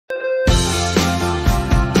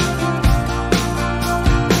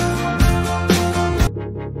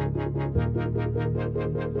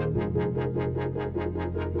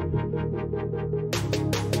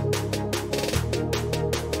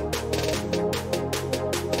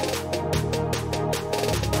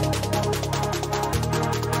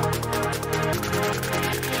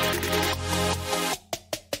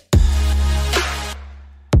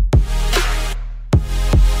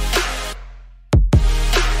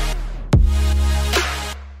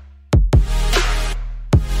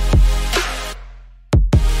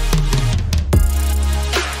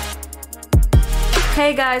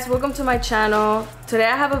Hey guys, welcome to my channel. Today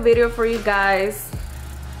I have a video for you guys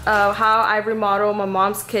of how I remodel my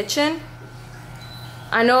mom's kitchen.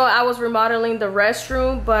 I know I was remodeling the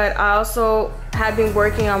restroom, but I also have been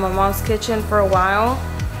working on my mom's kitchen for a while.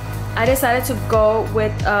 I decided to go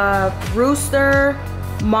with a Rooster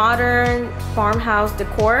modern farmhouse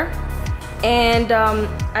decor, and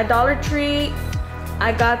at Dollar Tree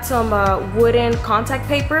I got some wooden contact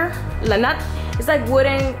paper. It's like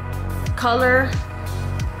wooden color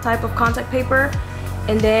type of contact paper,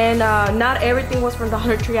 and then not everything was from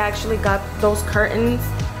Dollar Tree. I actually got those curtains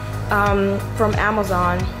from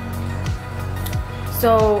Amazon.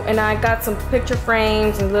 So, and I got some picture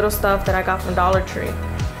frames and little stuff that I got from Dollar Tree.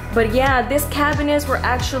 But yeah, these cabinets were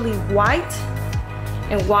actually white,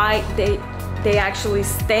 and white they actually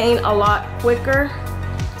stain a lot quicker,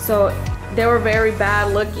 so they were very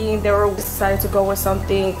bad looking. They were decided to go with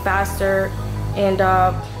something faster and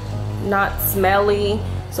not smelly.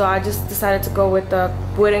 So I just decided to go with the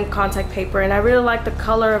wooden contact paper, and I really like the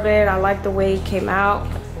color of it. I like the way it came out,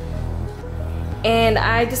 and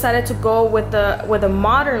I decided to go with a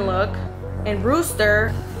modern look. And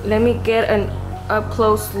Rooster, let me get an up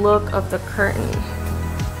close look of the curtain.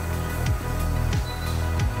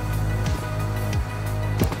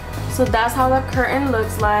 So that's how the curtain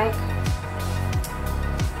looks like,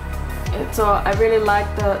 and so I really like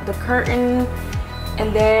the curtain.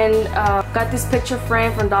 And then got this picture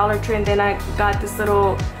frame from Dollar Tree, and then I got this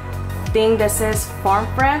little thing that says Farm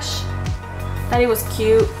Fresh. Thought it was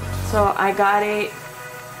cute, so I got it.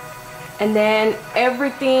 And then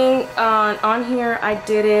everything on here, I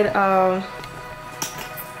did it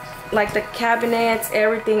like the cabinets,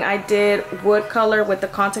 everything I did wood color with the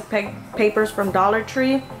contact papers from Dollar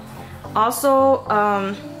Tree. Also,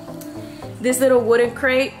 this little wooden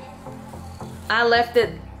crate, I left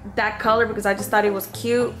it that color because I just thought it was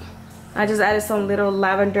cute. I just added some little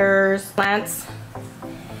lavenders, plants.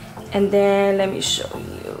 And then let me show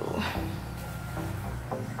you.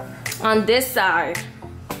 On this side,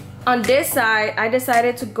 I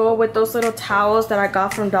decided to go with those little towels that I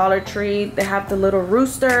got from Dollar Tree. They have the little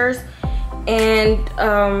roosters, and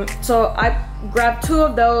so I grabbed 2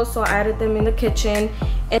 of those, so I added them in the kitchen.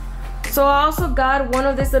 And so I also got one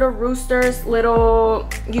of these little roosters,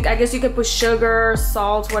 I guess you could put sugar,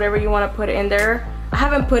 salt, whatever you want to put in there. I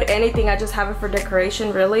haven't put anything, I just have it for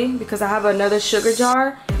decoration really, because I have another sugar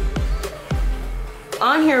jar.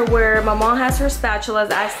 On here where my mom has her spatulas,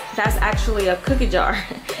 that's actually a cookie jar.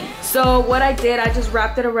 So what I did, I just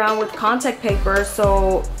wrapped it around with contact paper,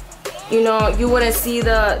 so you know, you wouldn't see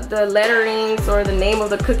the letterings or the name of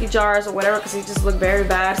the cookie jars or whatever, because it just looked very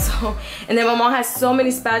bad. So, and then my mom has so many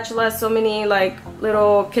spatulas, so many like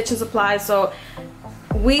little kitchen supplies, so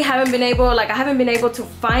I haven't been able to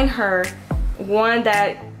find her one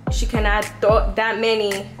that she can add that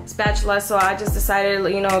many spatulas. So I just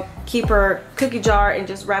decided, you know, keep her cookie jar and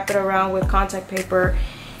just wrap it around with contact paper,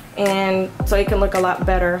 and so it can look a lot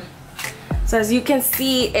better. So as you can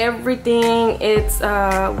see, everything, it's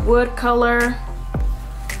wood color.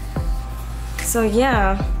 So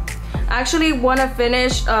yeah, I actually want to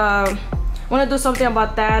finish, want to do something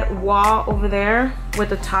about that wall over there with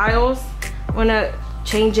the tiles. I want to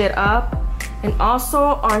change it up. And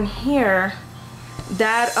also on here,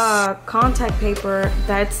 that contact paper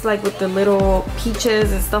that's like with the little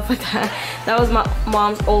peaches and stuff like that, that was my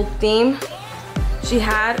mom's old theme she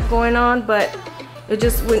had going on, but it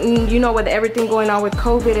just, you know, with everything going on with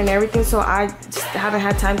COVID and everything, so I just haven't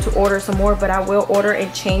had time to order some more, but I will order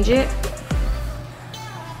and change it.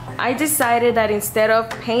 I decided that instead of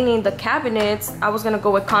painting the cabinets, I was gonna go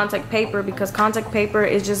with contact paper, because contact paper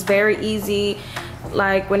is just very easy.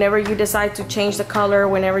 Like whenever you decide to change the color,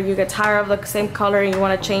 whenever you get tired of the same color and you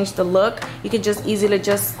want to change the look, you can just easily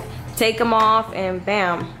just take them off and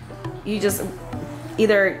bam, you just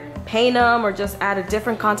either paint them or just add a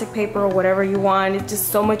different contact paper or whatever you want. It's just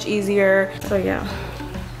so much easier. So yeah,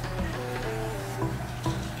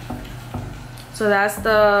 so that's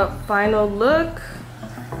the final look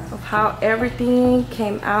of how everything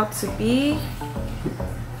came out to be.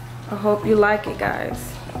 I hope you like it,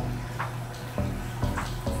 guys.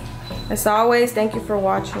 As always, thank you for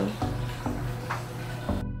watching.